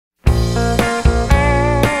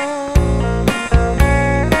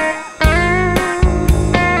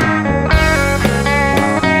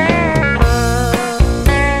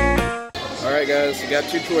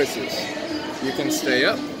two choices. You can stay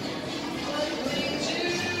up,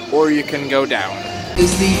 or you can go down.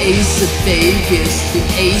 Is the Ace of Vegas, the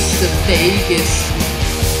Ace of Vegas.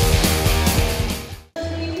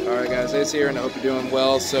 Alright guys, Ace here and I hope you're doing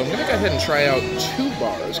well. So I'm going to go ahead and try out two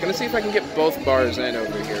bars. Going to see if I can get both bars in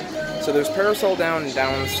over here. So there's Parasol Down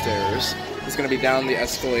downstairs. It's going to be down the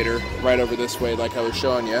escalator right over this way like I was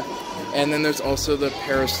showing you. And then there's also the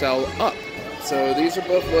Parasol Up. So these are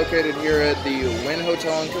both located here at the Wynn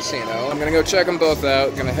Hotel and Casino. I'm going to go check them both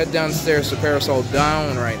out. Going to head downstairs to Parasol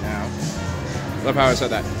Down right now. Love how I said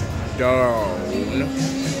that. Down.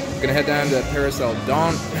 Gonna head down to Parasol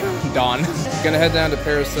Down. Gonna head down to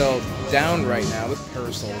Parasol Down right now. With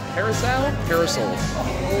Parasol. Parasol.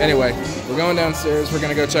 Anyway, we're going downstairs. We're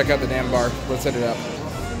gonna go check out the damn bar. Let's head it up.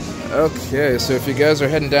 Okay, so if you guys are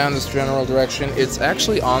heading down this general direction, it's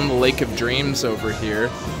actually on the Lake of Dreams over here.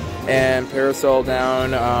 And Parasol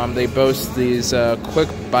Down, they boast these quick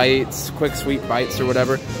sweet bites or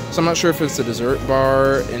whatever. So I'm not sure if it's a dessert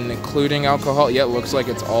bar and including alcohol. Yeah, it looks like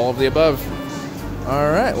it's all of the above.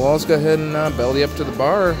 Alright, well let's go ahead and belly up to the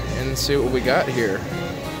bar and see what we got here.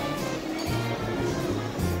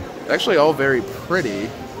 Actually all very pretty.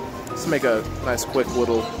 Let's make a nice quick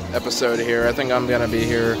little episode here. I think I'm going to be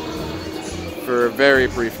here for a very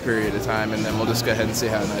brief period of time and then we'll just go ahead and see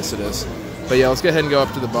how nice it is. But yeah, let's go ahead and go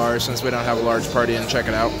up to the bar since we don't have a large party and check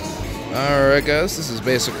it out. Alright guys, this is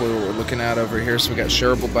basically what we're looking at over here. So we got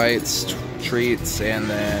shareable bites, treats, and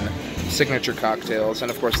then signature cocktails.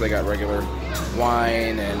 And of course they got regular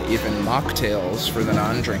wine and even mocktails for the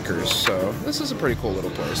non-drinkers. So this is a pretty cool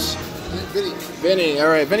little place. Vinny,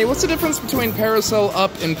 alright. Vinny, what's the difference between Parasol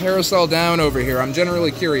Up and Parasol Down over here? I'm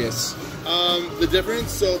generally curious. The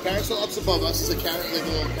difference, so Parasol Up's above us. It's a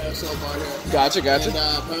little Parasol bar here. Gotcha.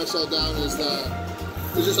 And Parasol Down is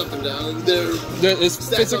it's just up and down. It's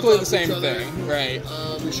physically the same thing, right?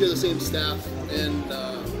 We share the same staff, and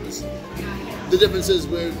the difference is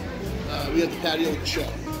we have the patio with the show.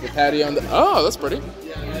 The patio and oh, that's pretty.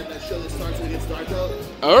 Yeah, and that show that starts when it gets dark out.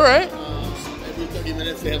 All right. Every 30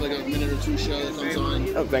 minutes they have like a minute or two show that comes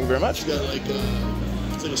on. Oh, thank you very much. It's got like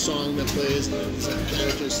it's like a song that plays, and it's like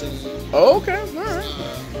characters singing. Oh, okay, all right.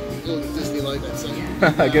 Disney-like that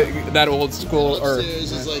song. That old school.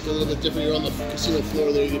 Upstairs is like a little bit different. You're on the casino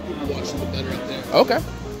floor there. You get people watching the better up there. Okay.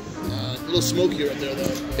 A little smokier up there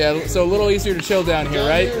though. Yeah, so a little easier to chill down here,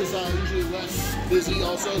 right? Down here is usually less busy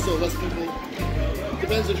also, so less people.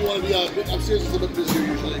 Depends if you want to be upstairs is a little bit busier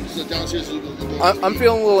usually. So downstairs is a little bit more. I'm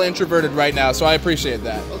feeling a little introverted right now, so I appreciate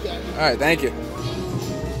that. Okay. All right, thank you.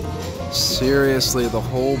 Seriously, the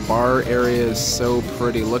whole bar area is so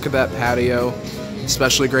pretty. Look at that patio,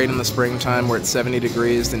 especially great in the springtime where it's 70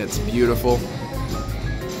 degrees and it's beautiful.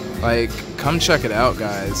 Like, come check it out,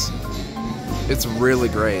 guys. It's really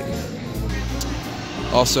great.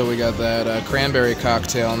 Also, we got that cranberry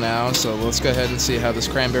cocktail now, so let's go ahead and see how this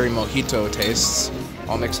cranberry mojito tastes,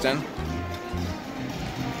 all mixed in.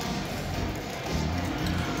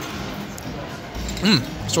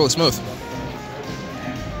 It's really smooth.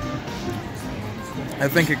 I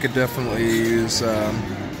think it could definitely use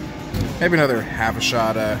maybe another half a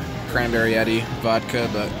shot of cranberry Eddie vodka,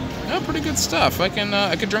 but pretty good stuff. I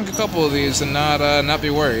could drink a couple of these and not be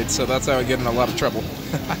worried. So that's how I get in a lot of trouble.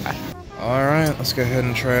 All right, let's go ahead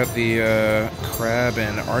and try out the crab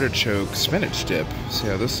and artichoke spinach dip. See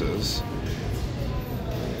how this is.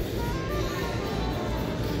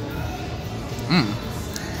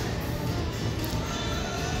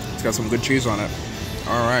 It's got some good cheese on it.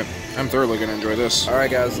 All right. I'm thoroughly going to enjoy this.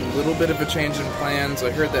 Alright guys, a little bit of a change in plans.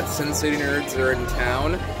 I heard that Sin City Nerds are in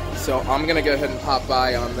town, so I'm going to go ahead and pop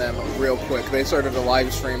by on them real quick. They started a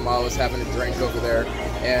live stream while I was having a drink over there.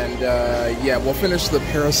 And yeah, we'll finish the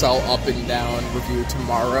Parasol Up and Down review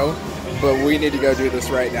tomorrow, but we need to go do this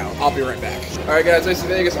right now. I'll be right back. Alright guys, Ace of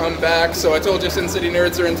Vegas, I'm back. So I told you Sin City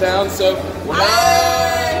Nerds are in town, so...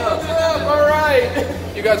 Hey, what's up?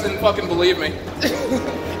 Alright! You guys didn't fucking believe me.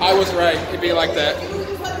 I was right. It'd be like that.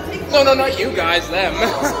 No, not you guys, them.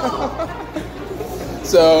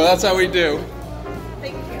 So that's how we do.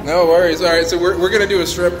 Thank you. No worries. All right, so we're going to do a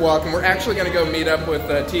strip walk, and we're actually going to go meet up with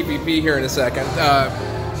TVP here in a second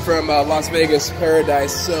from Las Vegas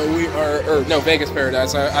Paradise. So we are, or no, Vegas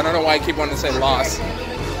Paradise. I don't know why I keep wanting to say Las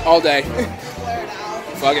all day.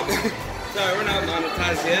 Fuck it. Sorry, we're not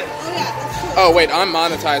monetized yet. Oh, wait, I'm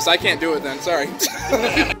monetized. I can't do it then. Sorry.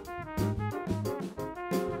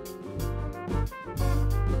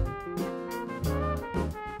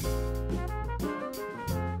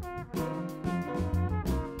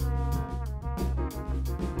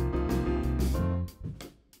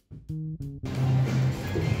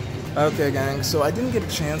 Okay, gang, so I didn't get a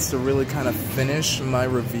chance to really kind of finish my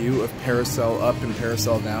review of Parasol Up and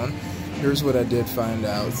Parasol Down. Here's what I did find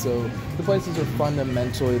out. So the places are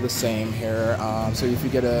fundamentally the same here. So if you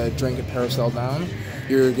get a drink at Parasol Down,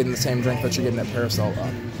 you're getting the same drink that you're getting at Parasol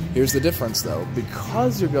Up. Here's the difference, though.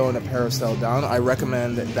 Because you're going to Parasol Down, I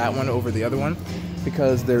recommend that one over the other one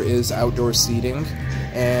because there is outdoor seating.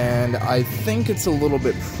 And I think it's a little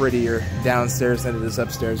bit prettier downstairs than it is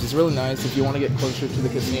upstairs. It's really nice if you want to get closer to the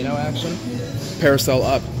casino action. Parasol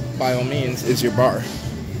Up, by all means, is your bar.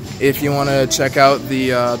 If you want to check out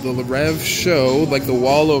the Rev show, like the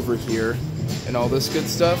wall over here and all this good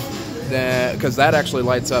stuff, then because that actually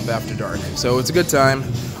lights up after dark, so it's a good time.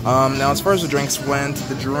 Now, as far as the drinks went,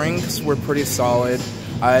 the drinks were pretty solid.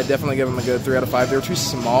 I definitely give them a good 3 out of 5. They were too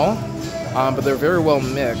small. But they're very well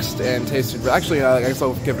mixed and tasted. Actually, I guess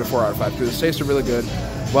I'll give it a 4 out of 5 because it tasted really good,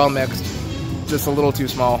 well mixed, just a little too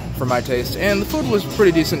small for my taste. And the food was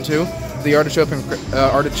pretty decent too. The artichoke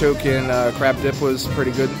and crab dip was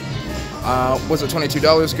pretty good. Was it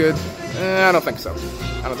 $22 good? I don't think so.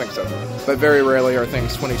 I don't think so. But very rarely are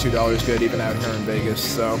things $22 good, even out here in Vegas.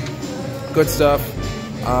 So good stuff.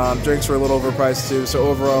 Drinks were a little overpriced too. So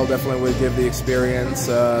overall, definitely would give the experience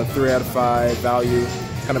 3 out of 5 value.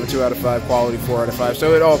 Kind of a 2 out of 5, quality 4 out of 5.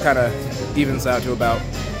 So it all kind of evens out to about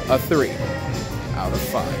a 3 out of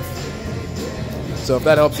 5. So if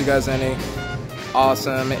that helps you guys any,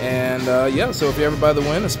 awesome. And yeah, so if you ever buy the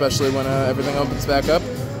Wynn, especially when everything opens back up,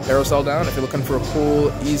 Parasol Down, if you're looking for a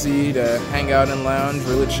cool, easy to hang out and lounge,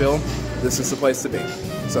 really chill, this is the place to be.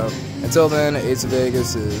 So until then, Ace of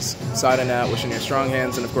Vegas is signing out, wishing you strong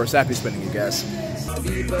hands, and of course, happy spinning, you guys.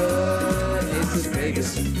 Viva Ace of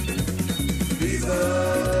Vegas.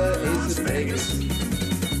 Viva Ace of Vegas.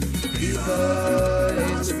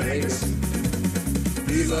 Viva Ace of Vegas.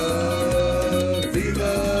 Viva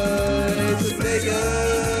Ace of Vegas.